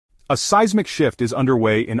A seismic shift is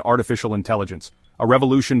underway in artificial intelligence, a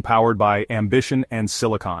revolution powered by ambition and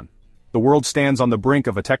silicon. The world stands on the brink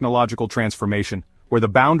of a technological transformation, where the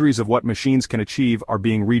boundaries of what machines can achieve are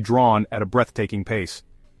being redrawn at a breathtaking pace.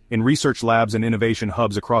 In research labs and innovation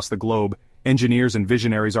hubs across the globe, engineers and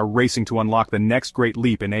visionaries are racing to unlock the next great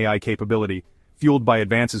leap in AI capability, fueled by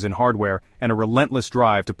advances in hardware and a relentless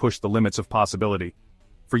drive to push the limits of possibility.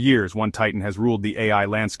 For years, one titan has ruled the AI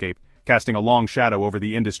landscape, casting a long shadow over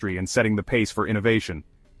the industry and setting the pace for innovation.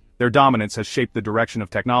 Their dominance has shaped the direction of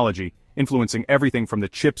technology, influencing everything from the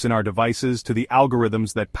chips in our devices to the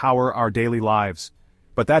algorithms that power our daily lives.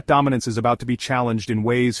 But that dominance is about to be challenged in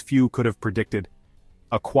ways few could have predicted.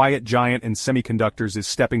 A quiet giant in semiconductors is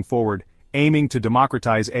stepping forward, aiming to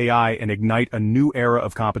democratize AI and ignite a new era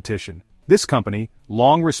of competition. This company,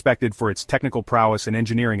 long respected for its technical prowess and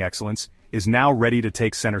engineering excellence, is now ready to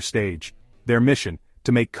take center stage. Their mission,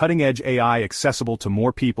 to make cutting-edge AI accessible to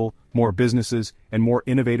more people, more businesses, and more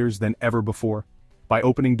innovators than ever before. By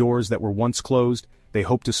opening doors that were once closed, they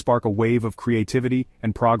hope to spark a wave of creativity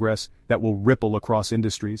and progress that will ripple across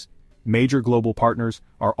industries. Major global partners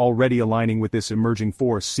are already aligning with this emerging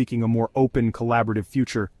force, seeking a more open, collaborative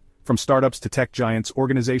future. From startups to tech giants,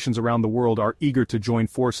 organizations around the world are eager to join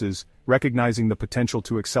forces, recognizing the potential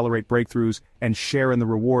to accelerate breakthroughs and share in the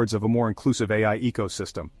rewards of a more inclusive AI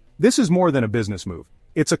ecosystem. This is more than a business move.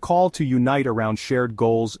 It's a call to unite around shared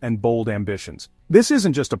goals and bold ambitions. This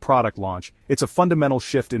isn't just a product launch, it's a fundamental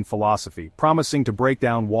shift in philosophy, promising to break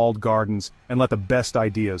down walled gardens and let the best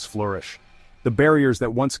ideas flourish. The barriers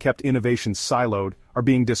that once kept innovation siloed are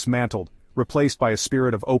being dismantled, replaced by a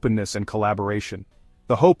spirit of openness and collaboration.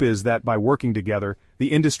 The hope is that by working together,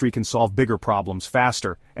 the industry can solve bigger problems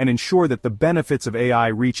faster and ensure that the benefits of AI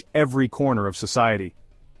reach every corner of society.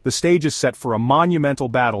 The stage is set for a monumental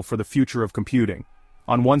battle for the future of computing.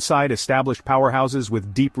 On one side, established powerhouses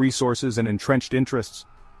with deep resources and entrenched interests.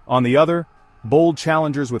 On the other, bold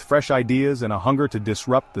challengers with fresh ideas and a hunger to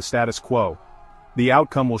disrupt the status quo. The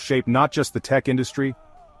outcome will shape not just the tech industry,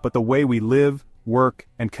 but the way we live, work,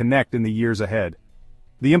 and connect in the years ahead.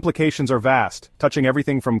 The implications are vast, touching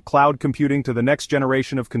everything from cloud computing to the next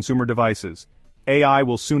generation of consumer devices. AI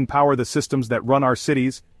will soon power the systems that run our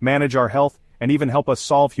cities, manage our health, and even help us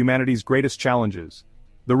solve humanity's greatest challenges.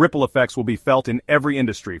 The ripple effects will be felt in every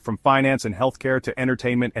industry, from finance and healthcare to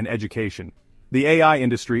entertainment and education. The AI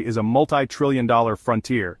industry is a multi-trillion-dollar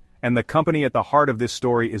frontier, and the company at the heart of this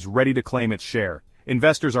story is ready to claim its share.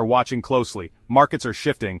 Investors are watching closely, markets are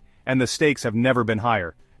shifting, and the stakes have never been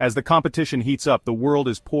higher. As the competition heats up, the world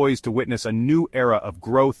is poised to witness a new era of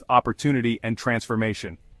growth, opportunity, and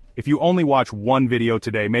transformation. If you only watch one video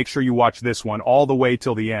today, make sure you watch this one all the way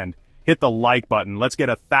till the end. Hit the like button, let's get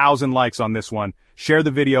 1,000 likes on this one. Share the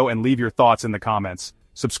video and leave your thoughts in the comments.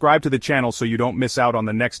 Subscribe to the channel so you don't miss out on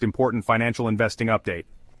the next important financial investing update.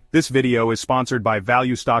 This video is sponsored by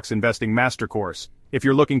Value Stocks Investing Master Course. If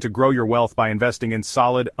you're looking to grow your wealth by investing in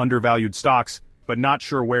solid, undervalued stocks, but not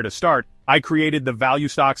sure where to start, I created the Value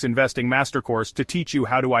Stocks Investing Master Course to teach you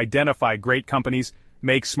how to identify great companies,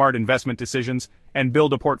 make smart investment decisions, and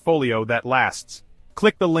build a portfolio that lasts.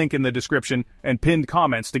 Click the link in the description and pinned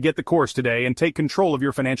comments to get the course today and take control of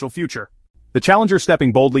your financial future. The challenger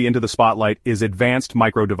stepping boldly into the spotlight is Advanced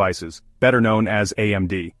Micro Devices, better known as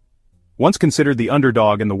AMD. Once considered the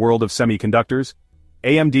underdog in the world of semiconductors,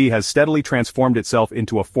 AMD has steadily transformed itself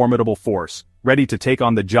into a formidable force, ready to take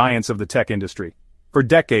on the giants of the tech industry. For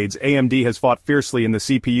decades, AMD has fought fiercely in the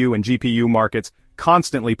CPU and GPU markets,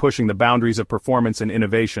 constantly pushing the boundaries of performance and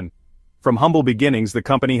innovation. From humble beginnings, the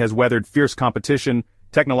company has weathered fierce competition,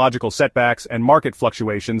 technological setbacks, and market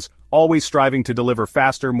fluctuations, always striving to deliver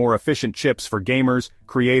faster, more efficient chips for gamers,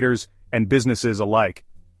 creators, and businesses alike.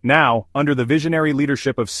 Now, under the visionary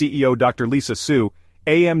leadership of CEO Dr. Lisa Su,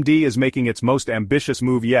 AMD is making its most ambitious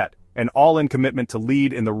move yet, an all-in commitment to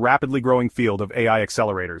lead in the rapidly growing field of AI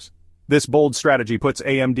accelerators. This bold strategy puts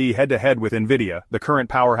AMD head-to-head with NVIDIA, the current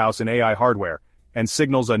powerhouse in AI hardware, and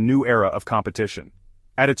signals a new era of competition.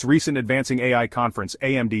 At its recent Advancing AI conference,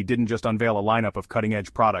 AMD didn't just unveil a lineup of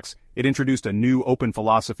cutting-edge products, it introduced a new open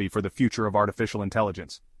philosophy for the future of artificial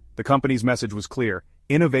intelligence. The company's message was clear: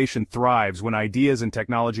 innovation thrives when ideas and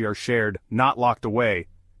technology are shared, not locked away.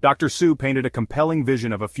 Dr. Su painted a compelling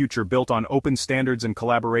vision of a future built on open standards and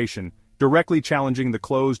collaboration, directly challenging the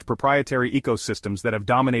closed proprietary ecosystems that have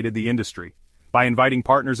dominated the industry. By inviting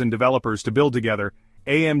partners and developers to build together,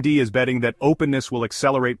 AMD is betting that openness will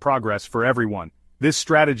accelerate progress for everyone. This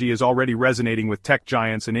strategy is already resonating with tech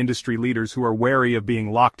giants and industry leaders who are wary of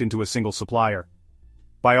being locked into a single supplier.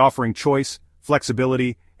 By offering choice,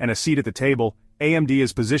 flexibility, and a seat at the table, AMD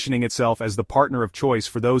is positioning itself as the partner of choice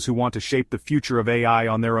for those who want to shape the future of AI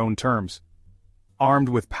on their own terms. Armed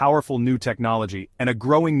with powerful new technology and a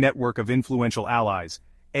growing network of influential allies,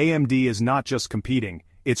 AMD is not just competing,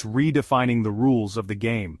 it's redefining the rules of the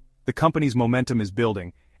game. The company's momentum is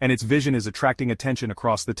building, and its vision is attracting attention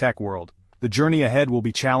across the tech world. The journey ahead will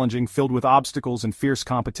be challenging, filled with obstacles and fierce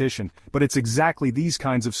competition, but it's exactly these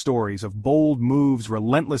kinds of stories of bold moves,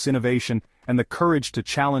 relentless innovation, and the courage to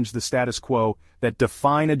challenge the status quo that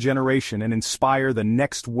define a generation and inspire the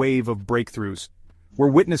next wave of breakthroughs. We're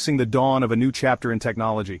witnessing the dawn of a new chapter in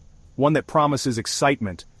technology, one that promises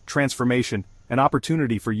excitement, transformation, and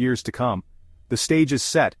opportunity for years to come. The stage is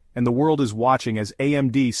set, and the world is watching as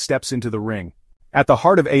AMD steps into the ring. At the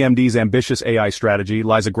heart of AMD's ambitious AI strategy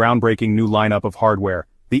lies a groundbreaking new lineup of hardware,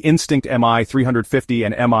 the Instinct MI350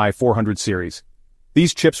 and MI400 series.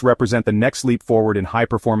 These chips represent the next leap forward in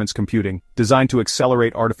high-performance computing, designed to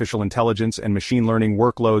accelerate artificial intelligence and machine learning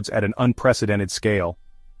workloads at an unprecedented scale.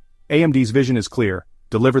 AMD's vision is clear: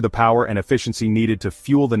 deliver the power and efficiency needed to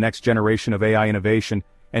fuel the next generation of AI innovation,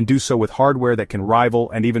 and do so with hardware that can rival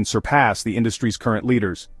and even surpass the industry's current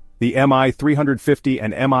leaders. The MI350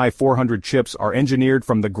 and MI400 chips are engineered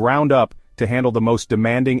from the ground up to handle the most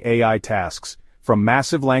demanding AI tasks, from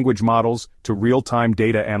massive language models to real-time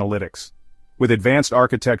data analytics. With advanced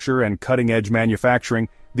architecture and cutting-edge manufacturing,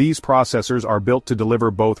 these processors are built to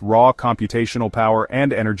deliver both raw computational power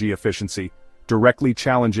and energy efficiency, directly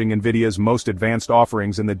challenging NVIDIA's most advanced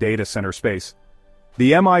offerings in the data center space.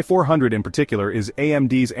 The MI400 in particular is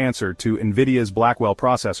AMD's answer to NVIDIA's Blackwell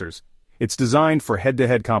processors. It's designed for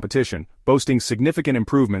head-to-head competition, boasting significant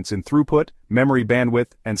improvements in throughput, memory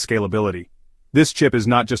bandwidth, and scalability. This chip is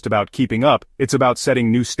not just about keeping up, it's about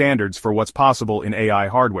setting new standards for what's possible in AI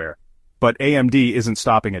hardware. But AMD isn't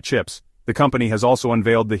stopping at chips. The company has also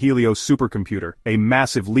unveiled the Helios supercomputer, a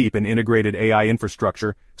massive leap in integrated AI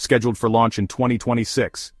infrastructure, scheduled for launch in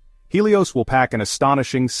 2026. Helios will pack an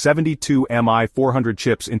astonishing 72 MI400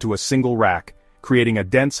 chips into a single rack, creating a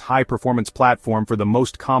dense, high-performance platform for the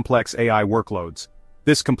most complex AI workloads.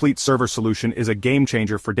 This complete server solution is a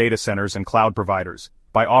game-changer for data centers and cloud providers.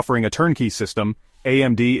 By offering a turnkey system,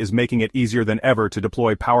 AMD is making it easier than ever to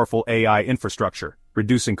deploy powerful AI infrastructure,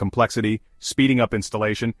 reducing complexity, speeding up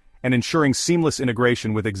installation, and ensuring seamless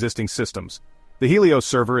integration with existing systems. The Helios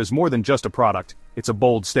server is more than just a product, it's a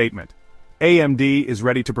bold statement. AMD is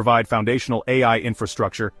ready to provide foundational AI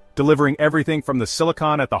infrastructure, delivering everything from the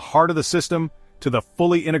silicon at the heart of the system to the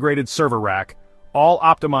fully integrated server rack, all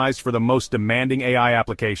optimized for the most demanding AI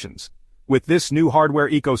applications. With this new hardware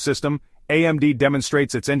ecosystem, AMD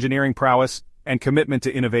demonstrates its engineering prowess and commitment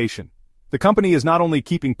to innovation. The company is not only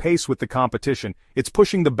keeping pace with the competition, it's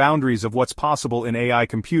pushing the boundaries of what's possible in AI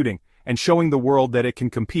computing and showing the world that it can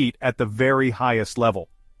compete at the very highest level.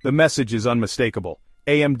 The message is unmistakable.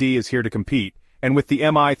 AMD is here to compete, and with the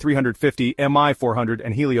MI350, MI400,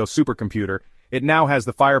 and Helios supercomputer, it now has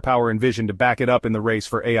the firepower and vision to back it up in the race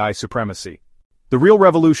for AI supremacy. The real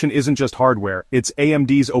revolution isn't just hardware, it's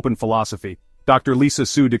AMD's open philosophy. Dr. Lisa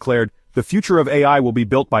Su declared, "The future of AI will be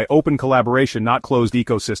built by open collaboration, not closed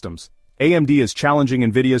ecosystems." AMD is challenging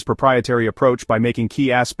NVIDIA's proprietary approach by making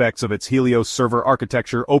key aspects of its Helios server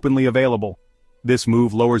architecture openly available. This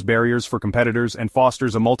move lowers barriers for competitors and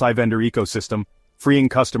fosters a multi-vendor ecosystem, freeing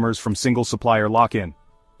customers from single-supplier lock-in.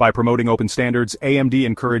 By promoting open standards, AMD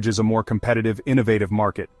encourages a more competitive, innovative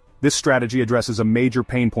market. This strategy addresses a major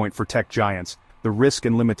pain point for tech giants: the risk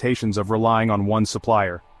and limitations of relying on one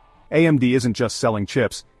supplier. AMD isn't just selling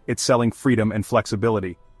chips, it's selling freedom and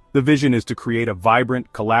flexibility. The vision is to create a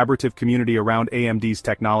vibrant, collaborative community around AMD's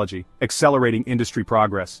technology, accelerating industry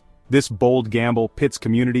progress. This bold gamble pits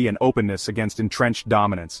community and openness against entrenched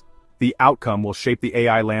dominance. The outcome will shape the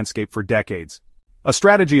AI landscape for decades. A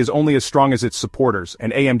strategy is only as strong as its supporters,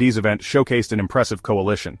 and AMD's event showcased an impressive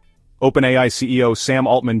coalition. OpenAI CEO Sam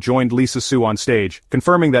Altman joined Lisa Su on stage,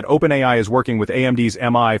 confirming that OpenAI is working with AMD's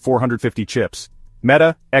MI450 chips.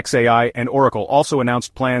 Meta, xAI, and Oracle also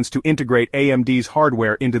announced plans to integrate AMD's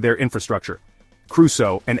hardware into their infrastructure.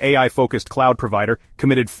 Crusoe, an AI-focused cloud provider,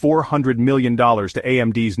 committed $400 million to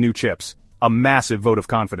AMD's new chips, a massive vote of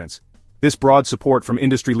confidence. This broad support from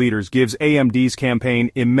industry leaders gives AMD's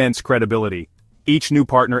campaign immense credibility. Each new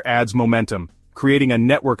partner adds momentum, creating a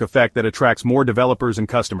network effect that attracts more developers and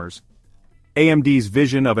customers. AMD's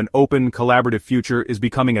vision of an open, collaborative future is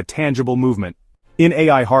becoming a tangible movement. In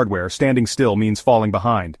AI hardware, standing still means falling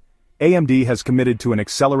behind. AMD has committed to an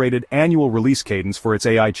accelerated annual release cadence for its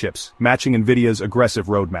AI chips, matching NVIDIA's aggressive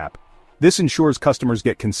roadmap. This ensures customers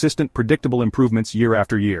get consistent, predictable improvements year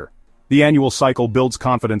after year. The annual cycle builds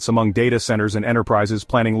confidence among data centers and enterprises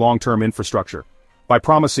planning long-term infrastructure. By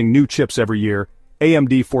promising new chips every year,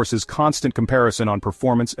 AMD forces constant comparison on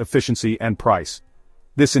performance, efficiency, and price.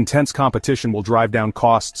 This intense competition will drive down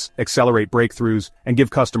costs, accelerate breakthroughs, and give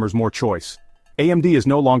customers more choice. AMD is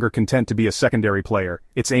no longer content to be a secondary player,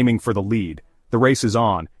 it's aiming for the lead. The race is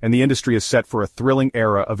on, and the industry is set for a thrilling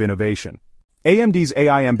era of innovation. AMD's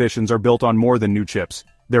AI ambitions are built on more than new chips.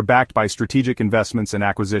 They're backed by strategic investments and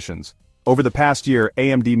acquisitions. Over the past year,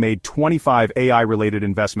 AMD made 25 AI-related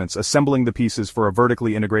investments, assembling the pieces for a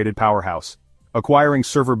vertically integrated powerhouse. Acquiring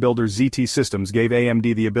server builder ZT Systems gave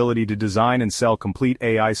AMD the ability to design and sell complete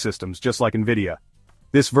AI systems just like NVIDIA.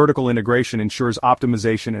 This vertical integration ensures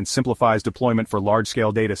optimization and simplifies deployment for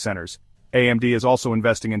large-scale data centers. AMD is also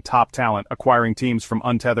investing in top talent, acquiring teams from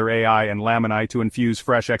Untether AI and Lamini to infuse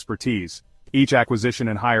fresh expertise. Each acquisition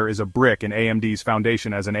and hire is a brick in AMD's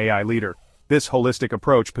foundation as an AI leader. This holistic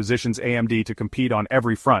approach positions AMD to compete on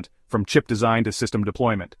every front, from chip design to system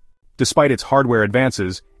deployment. Despite its hardware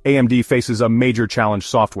advances, AMD faces a major challenge: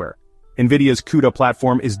 software. NVIDIA's CUDA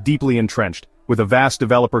platform is deeply entrenched, with a vast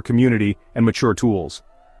developer community and mature tools.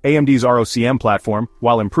 AMD's ROCm platform,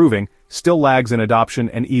 while improving, still lags in adoption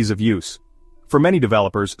and ease of use. For many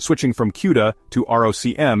developers, switching from CUDA to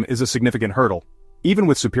ROCm is a significant hurdle. Even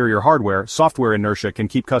with superior hardware, software inertia can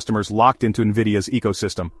keep customers locked into NVIDIA's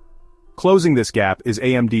ecosystem. Closing this gap is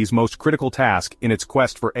AMD's most critical task in its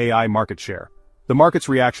quest for AI market share. The market's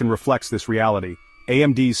reaction reflects this reality.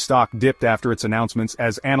 AMD's stock dipped after its announcements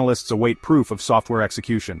as analysts await proof of software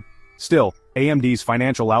execution. Still, AMD's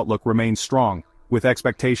financial outlook remains strong, with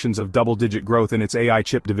expectations of double-digit growth in its AI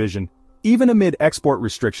chip division. Even amid export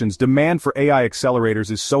restrictions, demand for AI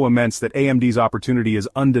accelerators is so immense that AMD's opportunity is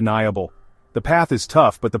undeniable. The path is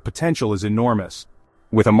tough, but the potential is enormous.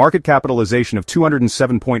 With a market capitalization of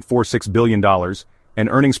 $207.46 billion, an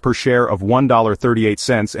earnings per share of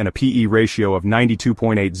 $1.38 and a PE ratio of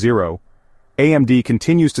 92.80, AMD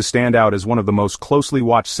continues to stand out as one of the most closely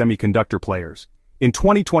watched semiconductor players. In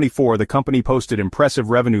 2024, the company posted impressive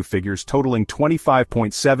revenue figures totaling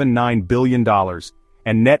 $25.79 billion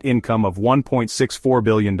and net income of $1.64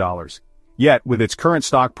 billion. Yet, with its current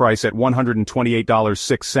stock price at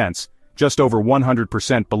 $128.06, just over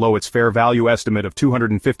 100% below its fair value estimate of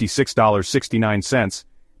 $256.69,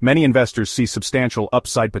 many investors see substantial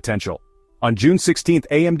upside potential. On June 16,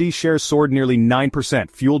 AMD shares soared nearly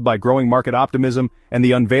 9%, fueled by growing market optimism and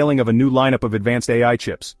the unveiling of a new lineup of advanced AI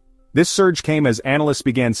chips. This surge came as analysts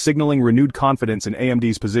began signaling renewed confidence in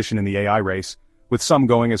AMD's position in the AI race, with some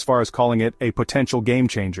going as far as calling it a potential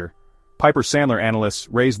game-changer. Piper Sandler analysts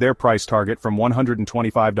raised their price target from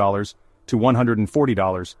 $125 to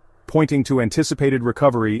 $140, pointing to anticipated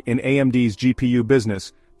recovery in AMD's GPU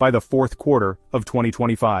business by the fourth quarter of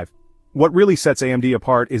 2025. What really sets AMD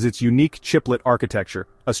apart is its unique chiplet architecture,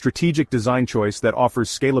 a strategic design choice that offers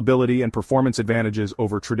scalability and performance advantages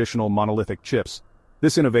over traditional monolithic chips.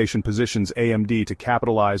 This innovation positions AMD to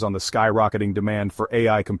capitalize on the skyrocketing demand for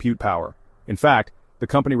AI compute power. In fact, the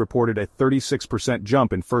company reported a 36%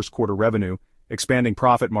 jump in first-quarter revenue, expanding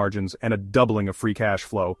profit margins, and a doubling of free cash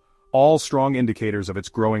flow, all strong indicators of its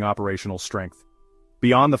growing operational strength.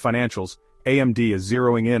 Beyond the financials, AMD is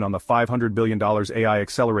zeroing in on the $500 billion AI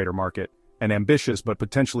accelerator market, an ambitious but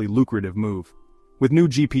potentially lucrative move. With new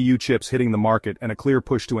GPU chips hitting the market and a clear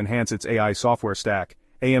push to enhance its AI software stack,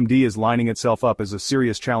 AMD is lining itself up as a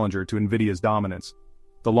serious challenger to NVIDIA's dominance.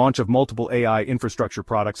 The launch of multiple AI infrastructure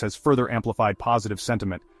products has further amplified positive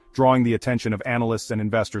sentiment, drawing the attention of analysts and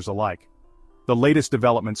investors alike. The latest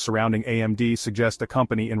developments surrounding AMD suggest a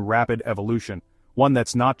company in rapid evolution, one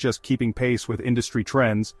that's not just keeping pace with industry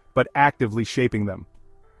trends, but actively shaping them.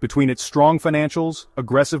 Between its strong financials,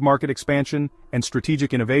 aggressive market expansion, and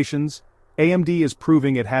strategic innovations, AMD is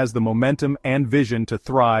proving it has the momentum and vision to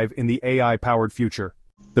thrive in the AI-powered future.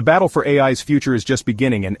 The battle for AI's future is just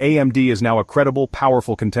beginning, and AMD is now a credible,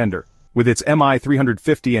 powerful contender. With its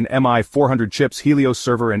MI350 and MI400 chips, Helios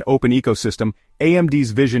server, and open ecosystem,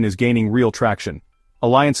 AMD's vision is gaining real traction.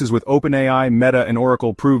 Alliances with OpenAI, Meta, and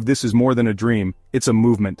Oracle prove this is more than a dream, it's a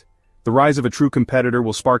movement. The rise of a true competitor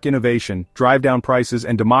will spark innovation, drive down prices,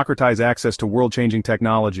 and democratize access to world-changing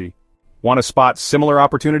technology. Want to spot similar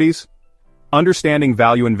opportunities? Understanding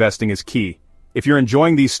value investing is key. If you're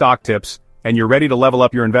enjoying these stock tips, and you're ready to level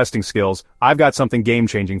up your investing skills, I've got something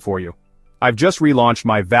game-changing for you. I've just relaunched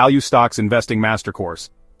my Value Stocks Investing Master Course,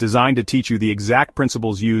 designed to teach you the exact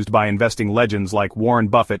principles used by investing legends like Warren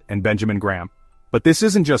Buffett and Benjamin Graham. But this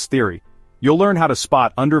isn't just theory. You'll learn how to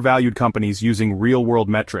spot undervalued companies using real-world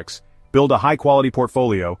metrics, build a high-quality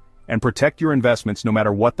portfolio, and protect your investments no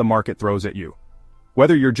matter what the market throws at you.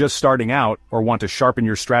 Whether you're just starting out or want to sharpen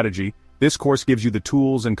your strategy, this course gives you the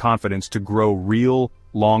tools and confidence to grow real,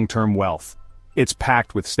 long-term wealth. It's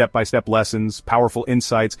packed with step-by-step lessons, powerful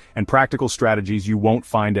insights, and practical strategies you won't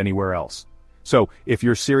find anywhere else. So, if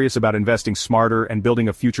you're serious about investing smarter and building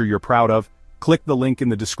a future you're proud of, click the link in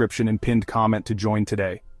the description and pinned comment to join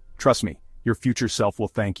today. Trust me, your future self will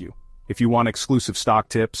thank you. If you want exclusive stock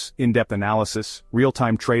tips, in-depth analysis,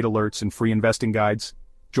 real-time trade alerts, and free investing guides,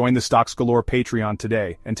 join the Stocks Galore Patreon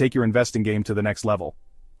today and take your investing game to the next level.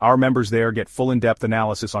 Our members there get full in-depth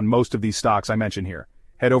analysis on most of these stocks I mention here.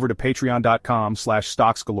 Head over to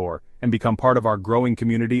patreon.com/stocksgalore and become part of our growing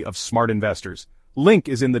community of smart investors. Link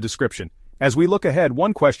is in the description. As we look ahead,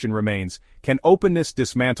 one question remains: can openness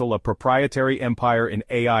dismantle a proprietary empire in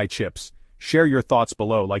AI chips? Share your thoughts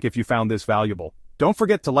below, like if you found this valuable. Don't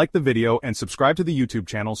forget to like the video and subscribe to the YouTube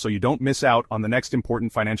channel so you don't miss out on the next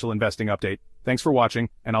important financial investing update. Thanks for watching,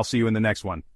 and I'll see you in the next one.